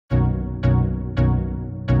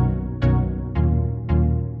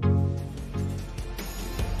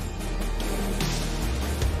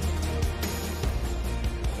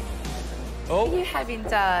Oh. What are you having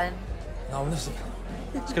done? No, listen.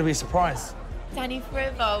 It's going to be a surprise. Danny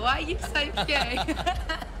forever. Why are you so cute?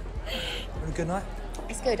 Had a good night?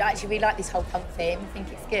 It's good. I actually really like this whole punk theme. I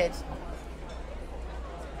think it's good.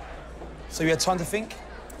 So you had time to think?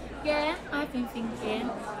 Yeah, I've been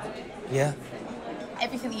thinking. Yeah?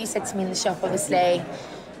 Everything that you said to me in the shop, obviously,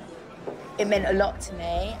 it meant a lot to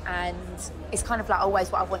me, and it's kind of like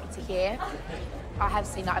always what I wanted to hear. I have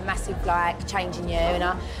seen like a massive like change in you, and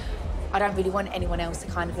I don't really want anyone else to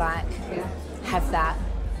kind of like have that.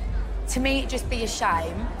 To me, it'd just be a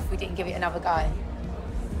shame if we didn't give it another go.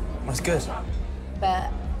 That's good.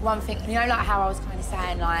 But one thing, you know, like how I was kind of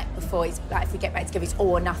saying like before, it's like if we get back together, it's all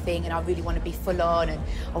or nothing, and I really want to be full on, and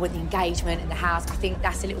I want the engagement and the house. I think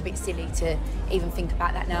that's a little bit silly to even think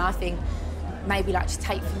about that now. I think maybe like just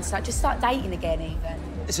take things like just start dating again,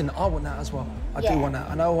 even. Listen, I want that as well. I do want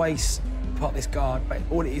that, and I always put this guard, but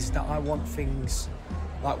all it is that I want things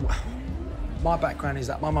like my background is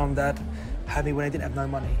that my mum and dad had me when they didn't have no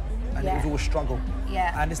money, and it was all a struggle.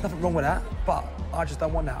 Yeah. And there's nothing wrong with that, but I just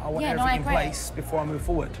don't want that. I want everything in place before I move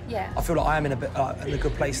forward. Yeah. I feel like I am in a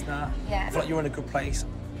good place now. Yeah. I feel like you're in a good place.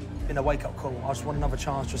 In a wake-up call. I just want another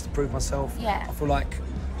chance just to prove myself. Yeah. I feel like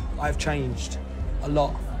I've changed a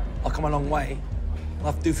lot. I've come a long way.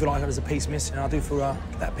 I do feel like there's a piece missing, and I do feel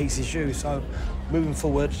like that piece is you. So, moving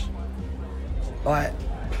forward, like,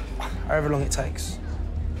 however long it takes,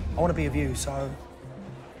 I want to be with you, so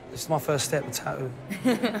this is my first step, the tattoo.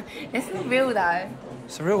 It's not real, though.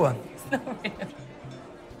 It's a real one. It's not real.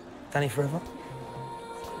 Danny forever?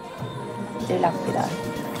 I do love you, though.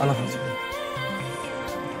 I love you too.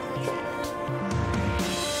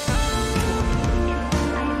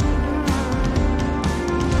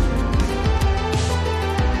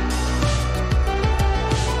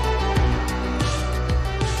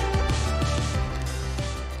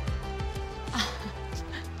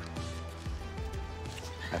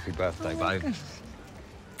 Happy birthday, babe.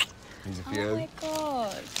 These are for you. Oh, my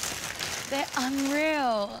God. They're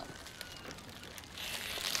unreal.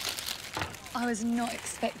 I was not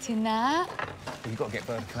expecting that. You've got to get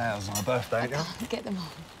bird flowers on my birthday, I ain't you? can't get them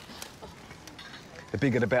all. The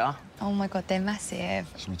bigger, the better. Oh, my God, they're massive.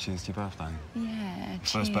 Should we cheers to your birthday? Yeah,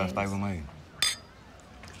 cheers. First birthday with me.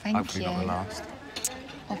 Thank Hopefully you. not the last.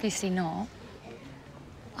 Obviously not.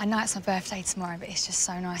 I know it's my birthday tomorrow, but it's just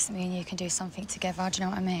so nice that me and you can do something together. Do you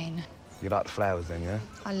know what I mean? You like the flowers then, yeah?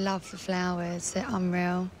 I love the flowers. They're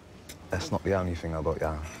unreal. That's not the only thing I got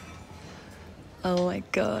you. Oh, my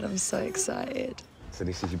God, I'm so excited. So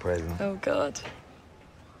this is your present. Oh, God.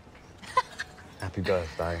 Happy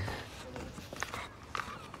birthday.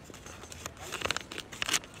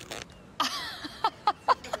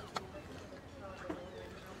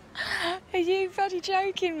 Are you bloody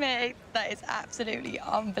joking me? That is absolutely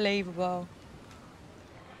unbelievable.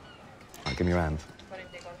 Right, give me your hand.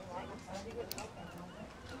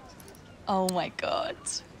 Oh, my God.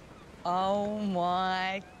 Oh,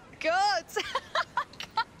 my God.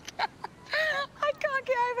 I can't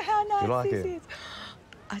get over how nice You like this it? is.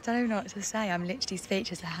 I don't even know what to say. I'm literally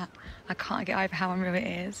speechless. I can't get over how unreal it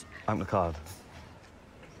is. Open the card.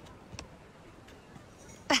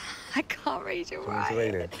 I can't read your Do you want writing.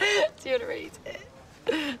 me to read it? Do you want to read it?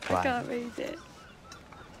 I Right. can't read it.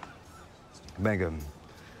 Megan,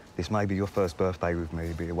 this may be your first birthday with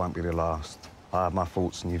me, but it won't be the last. I have my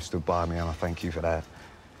thoughts and you've stood by me, and I thank you for that.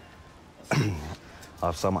 I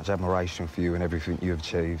have so much admiration for you and everything you've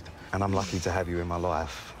achieved, and I'm lucky to have you in my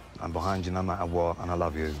life. I'm behind you no matter what, and I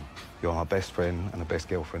love you. You're my best friend and the best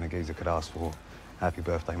girlfriend a geezer could ask for. Happy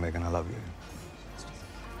birthday, Megan, I love you.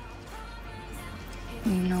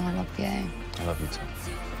 You know I love you. I love you too.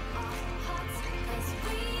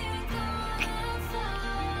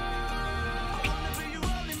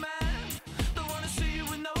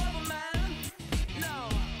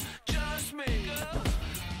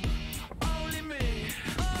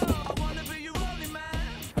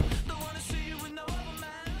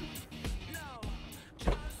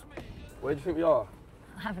 Where do you think we are?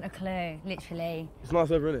 I haven't a clue, literally. It's nice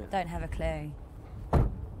over, isn't it? Don't have a clue.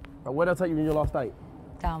 Right, where did I take you on your last date?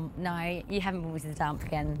 Dump. No, you haven't brought me to the dump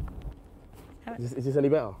again. Is this any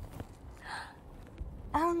better?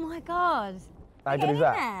 Oh my God. How good getting is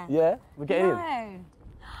that? in there? Yeah? We're getting in? No.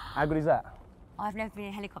 How good is that? I've never been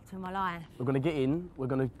in a helicopter in my life. We're going to get in, we're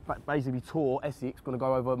going to basically tour Essex, going to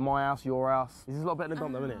go over my house, your house. This is a lot better than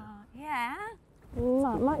Dump though, isn't it? Yeah.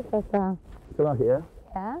 Much better. You like it, yeah?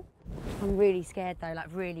 Yeah? I'm really scared though, like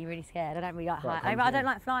really, really scared. I don't really like heights. I don't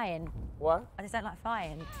like flying. What? I just don't like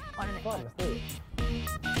flying. Fine, let's do it.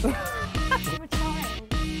 I'm a child.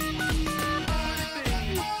 In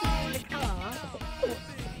the car.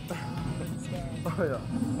 I'm scared. Oh,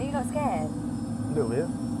 yeah. Are you not scared? A little bit.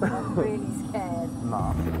 Really scared?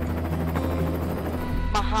 Nah.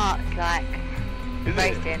 My heart's like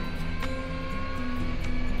racing.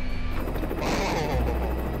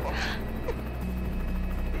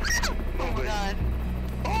 Oh my God.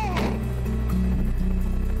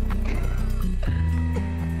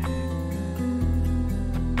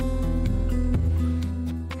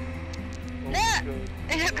 Look!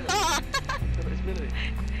 In your car!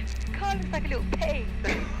 Car looks like a little pig.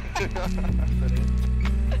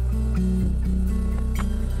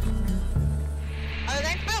 Are we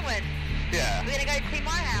going to Brentwood? Yeah. We're going to go to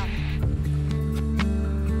my house.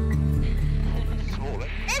 Small, eh?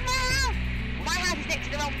 It's my house! My house is next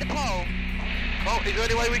to the one with the pool. Oh, is there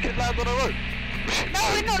any way we could land on our own? No,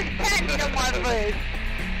 we're not standing on my roof.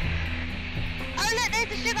 Oh, look, there's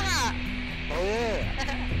the sugar hut. Oh,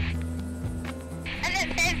 yeah. And then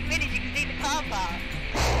there's Village, you can see the car park.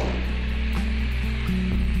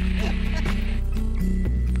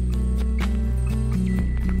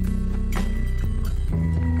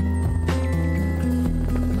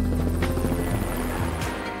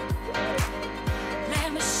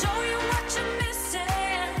 Let me show you what you're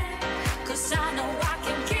missing, 'cause I know I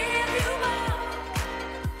can give you more.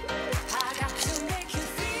 I got to make you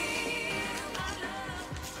feel my love.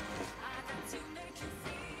 I got to make you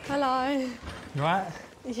feel. Hello. You alright?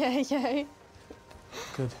 Yeah.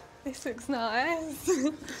 Good. This looks nice.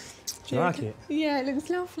 Do you like it? Yeah, it looks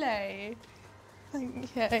lovely.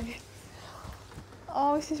 Thank you.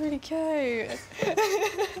 Oh, this is really cute.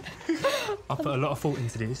 I put a lot of thought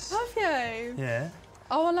into this. Have you? Yeah.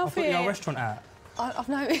 Oh, I love I put it. your restaurant out. I've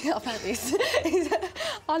noticed.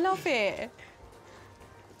 I love it.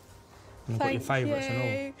 And I've got your favourites and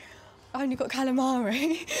all. I only got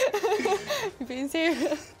calamari. You're being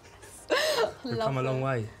serious. We've come a long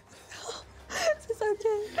way. This is so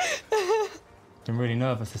cute. I'm really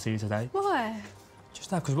nervous to see you today. Why?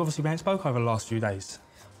 Just now, because obviously we haven't spoke over the last few days.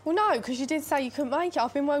 Well, no, because you did say you couldn't make it.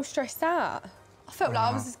 I've been well stressed out. I felt like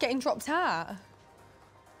I was just getting dropped out.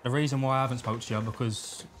 The reason why I haven't spoke to you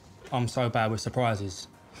because I'm so bad with surprises.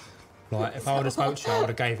 Like, if I would have spoke to you, I would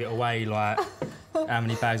have gave it away, like, how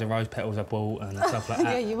many bags of rose petals I bought and stuff like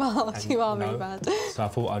that. Yeah, you are. And, You are know, really bad. So I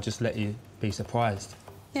thought I'd just let you be surprised.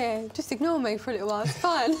 Yeah, just ignore me for a little while. It's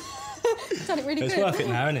fine. You've done it really It's good. worth it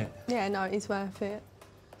now, isn't it? Yeah, no, it's worth it.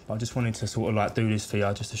 I just wanted to sort of, like, do this for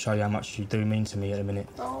you, just to show you how much you do mean to me at the minute.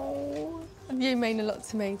 Oh, you mean a lot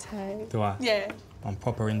to me too. Do I? Yeah. I'm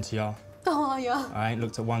proper into you. Oh, yeah. I ain't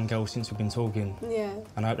looked at one girl since we've been talking. Yeah,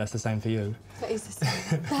 And I hope that's the same for you. that is the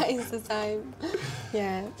same. That is the same.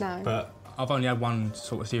 Yeah, no. But I've only had one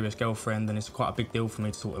sort of serious girlfriend, and it's quite a big deal for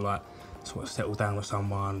me to sort of settle down with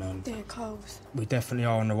someone. And Yeah, Coles. we definitely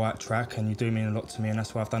are on the right track, and you do mean a lot to me, and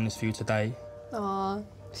that's why I've done this for you today. Oh,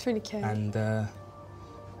 it's really cute. And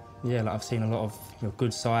yeah, like I've seen a lot of your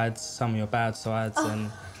good sides, some of your bad sides,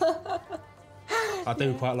 and I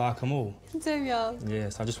do quite like them all. Do ya? Yeah,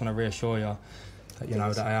 so I just want to reassure you that you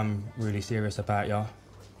know that I am really serious about you.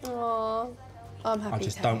 Oh, I'm happy. I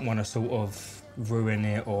just to. don't want to sort of ruin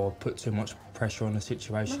it or put too much pressure on the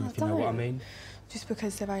situation, No, if you know what I don't. mean. Just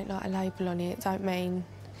because there ain't like a label on it, don't mean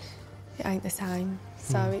it ain't the same.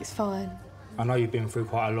 So it's fine. I know you've been through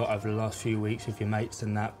quite a lot over the last few weeks with your mates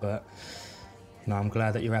and that, but you know, I'm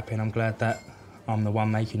glad that you're happy, and I'm glad that I'm the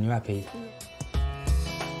one making you happy.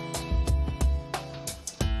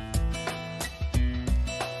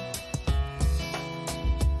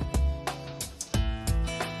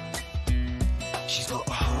 She's got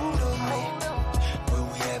a hold on me. Will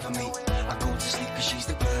we ever meet? I go to sleep 'cause she's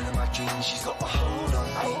the girl in my dreams. She's got a hold on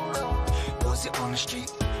me. Was it on the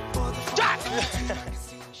street or the Jack!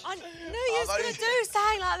 I knew you was going to do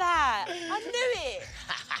something like that. I knew it.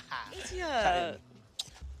 Idiot.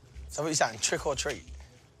 So what are you saying, trick or treat?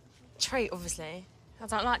 Treat, obviously. I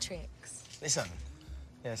don't like tricks. Listen,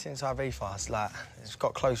 yeah, since I've E-Fast, like, it's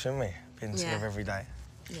got closer, haven't we? Being together every day.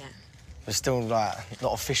 Yeah. But still, like,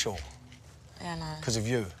 not official Yeah, I know. because of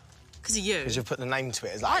you. Because of you. Because you put the name to it.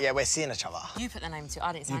 It's like, yeah, we're seeing each other. You put the name to it.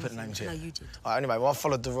 I didn't say You put the anything. name to it. No, you did. All right, anyway, well, I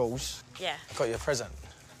followed the rules. Yeah. I got you a present.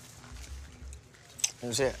 Let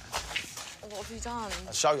me see it. What have you done?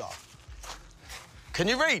 I'll show you. Can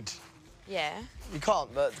you read? Yeah. You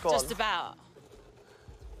can't, but go Just on. about.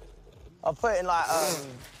 I'll put it in, like,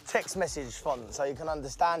 text message font so you can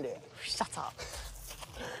understand it. Shut up.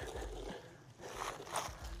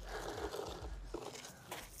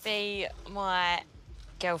 Be my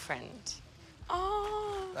girlfriend.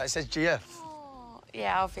 Oh. Like, it says GF. Oh.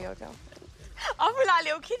 Yeah, I'll be your girlfriend. I'll be like a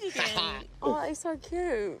little kid again. Oh, that is so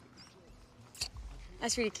cute.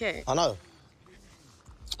 That's really cute. I know.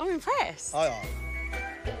 I'm impressed. I are.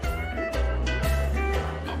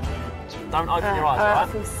 Don't open your eyes, all right? I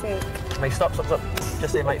feel sick. Mate, stop.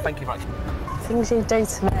 Just here, mate. Thank you, mate. Things you do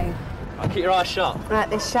to me. Right, keep your eyes shut. Right,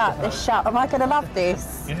 they're shut. Am I going to love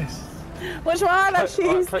this? Yes. Watch my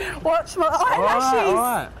eyelashes. Watch my eyelashes. All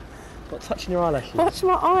right. Not touching your eyelashes. Watch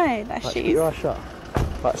my eyelashes. Right, keep your eyes shut.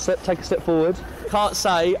 Right, take a step forward. Can't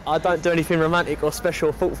say I don't do anything romantic or special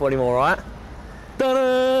or thoughtful anymore, right?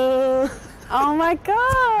 Ta-da! Oh my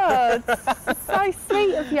God! It's so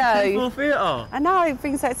sweet of you. Full theatre. I know, it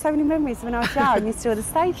brings back so many memories of when I was young. You still the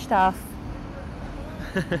stage stuff.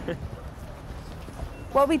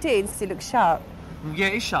 What are we doing? Does it look sharp? Yeah,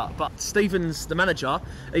 it's shut, but Stephen's the manager.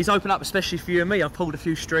 He's opened up especially for you and me. I've pulled a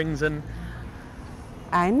few strings and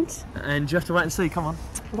you have to wait and see, come on.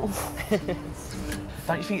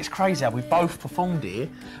 Don't you think it's crazy how we both performed here,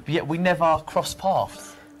 but yet we never crossed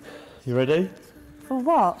paths? You ready? For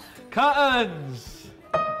what? Curtains!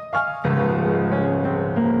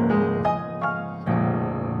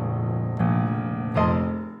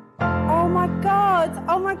 Oh my God!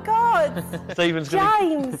 Oh my God! Stephen's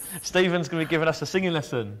James! Stephen's going to be giving us a singing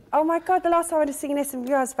lesson. Oh my God, the last time I had a singing lesson with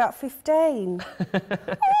you, I was about 15.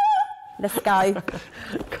 Let's go.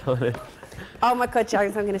 Go on. Oh my God,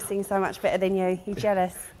 James, I'm going to sing so much better than you. You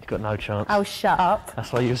jealous? You've got no chance. Oh, shut up.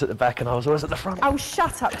 That's why you was at the back and I was always at the front. Oh,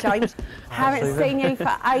 shut up, James. Haven't seen you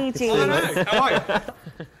for ages. How are you?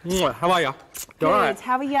 How are you? Good, All right.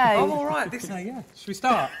 how are you? I'm all right. This way, yeah. Should we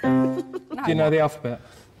start? Do you know the alphabet?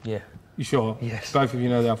 Yeah. You sure? Yes. Both of you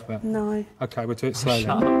know the alphabet? No. OK, we'll do it slowly.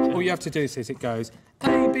 Shut up. All you have to do is it goes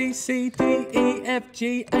A, B, C, D, E, F,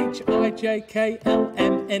 G, H, I, J, K, L,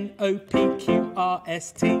 M, N, O, P, Q, R,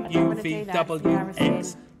 S, T, U, V, W,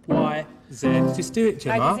 X, Y, Z. Just do it,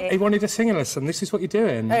 Gemma. He wanted a singing lesson. This is what you're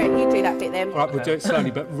doing. All right, you do that bit then. All right, we'll do it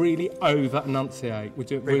slowly, but really over-enunciate. We'll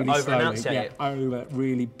do it really slowly. Over-enunciate? Yeah, over,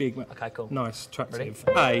 really big. OK, cool. Nice, attractive.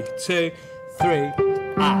 A, 2, 3,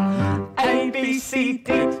 A, B, C,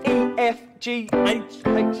 D, E, F, G, H,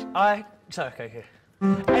 I... So, OK, here.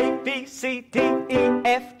 A, B, C, D, E,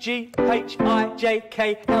 F, G, H, I, J,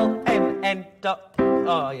 K, L, M, N, W...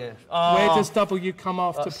 Oh, yeah. Oh. Where does W come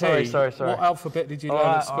after P? Sorry. What alphabet did you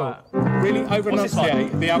learn at school? Really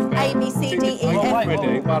over-enunciate the alphabet. A, B, C, D, E, F...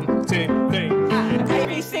 Ready? 1, 2, 3. A,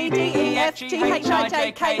 B, C, D, E, F, G, H, I,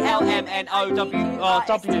 J, K, L, M, N, O, W, R,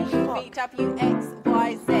 W, V, W, X,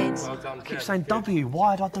 Y, Z. Well done, I keep saying W.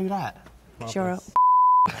 Why did I do that? Sure up.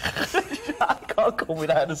 I can't call me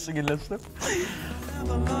that in a singing lesson.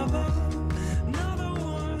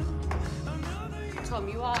 Tom,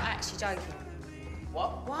 you are actually joking.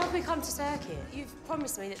 What? Why have we come to circuit? You've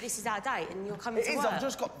promised me that this is our date and you're coming to work.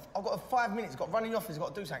 I've got 5 minutes, got to run in the office,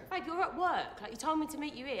 got to do something. Babe, you're at work. Like, you told me to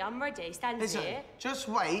meet you here. I'm ready, standing here. Just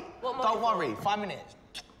wait. What more? Don't worry, 5 minutes.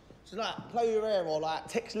 Just like, play your hair or like,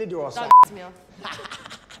 text Lydia or something. Don't me off.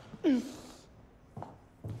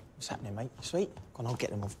 What's happening, mate? You sweet? Go on, I'll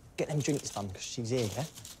get them drinks done, because she's here, yeah?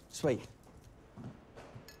 Sweet.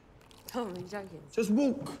 Tom, are you joking? Just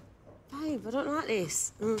walk. Babe, I don't like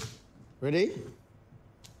this. Ready?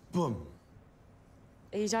 Boom.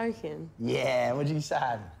 Are you joking? Yeah, what do you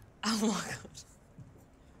say? Oh, my God.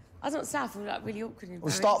 I don't say I feel, like, really awkward and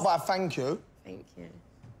We'll embarrassed. start by a thank you. Thank you.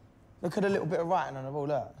 Look at a little bit of writing on the wall,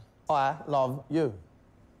 look. I love you.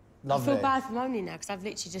 Lovely. I feel bad for moaning now, because I've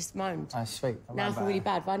literally just moaned. That's sweet. Now I feel really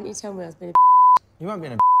bad. Why didn't you tell me I was being a You won't be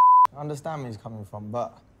in a I understand where he's coming from,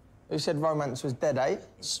 but who said romance was dead, eh?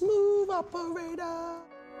 Smooth operator.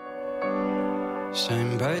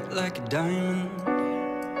 Shine bright like a diamond.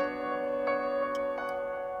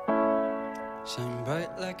 Shine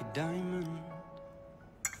bright like a diamond.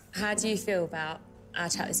 How do you feel about our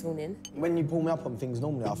chat this morning? When you pull me up on things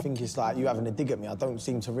normally, I think it's like you having a dig at me. I don't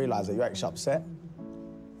seem to realise that you're actually upset.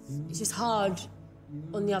 It's just hard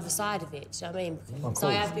on the other side of it, do you know what I mean? So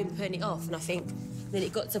I have been putting it off, and I think then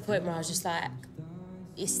it got to a point where I was just like,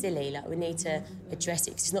 it's silly, like, we need to address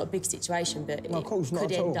it, because it's not a big situation, but No, of course, not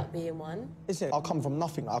could at all. end up being one. Listen, I come from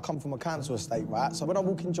nothing. I come from a council estate, right? So when I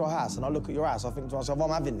walk into your house and I look at your house, I think to myself, I'm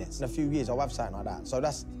having this. In a few years, I'll have something like that. So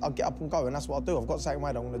I'll get up and go, and that's what I'll do. I've got something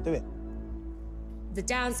made, I'm going to do it. The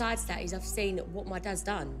downside to that is I've seen what my dad's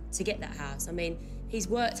done to get that house. I mean, he's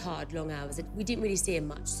worked hard, long hours. We didn't really see him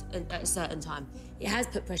much at a certain time. It has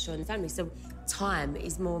put pressure on the family, so time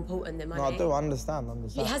is more important than money. No, I do, I understand.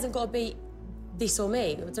 It hasn't got to be this or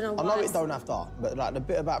me. I don't know why. I know it don't have to, but like the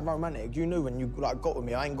bit about romantic, you knew when you like got with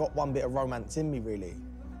me, I ain't got one bit of romance in me, really.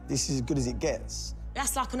 This is as good as it gets.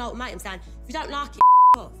 That's like an ultimatum saying, if you don't like it,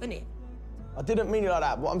 off, isn't it? I didn't mean it like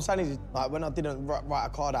that. What I'm saying is, like, when I didn't write a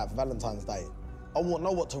card out for Valentine's Day, I wouldn't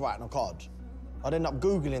know what to write on a card. I'd end up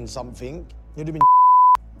Googling something, it'd have been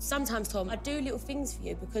Sometimes, Tom, I do little things for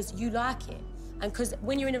you because you like it. And because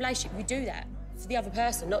when you're in a relationship, you do that for the other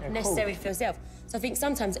person, not necessarily for yourself. So I think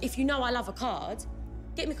sometimes if you know I love a card,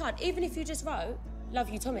 get me a card. Even if you just wrote, love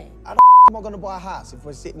you, Tommy. How the am I going to buy a house if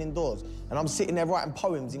we're sitting indoors and I'm sitting there writing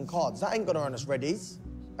poems in cards? That ain't going to earn us readies.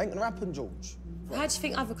 Ain't going to happen, George. How do you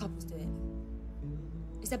think other couples do it?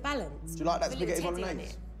 It's a balance. Do you like that With a little spaghetti teddy on bolognese?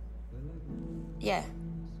 it. Yeah.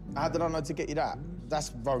 How did I know to get you that?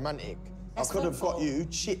 That's romantic. That's I could have got thoughtful. you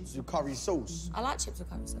chips with curry sauce. I like chips with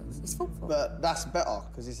curry sauce. It's thoughtful. But that's better,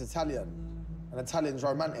 because it's Italian. And Italian's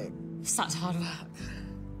romantic. Such hard work.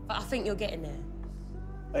 But I think you're getting there.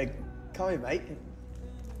 Hey, come here, mate.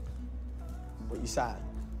 What you saying?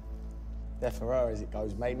 They're for her as it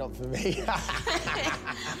goes, mate, not for me.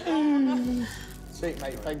 Sweet,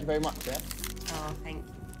 mate. Thank you very much, yeah? Oh, thank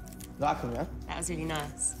you. Like them, yeah? That was really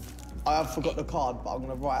nice. I have forgot the card, but I'm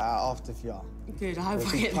going to write it out after for you. Good, I hope There's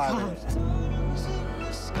I big get the time in card.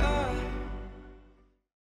 it.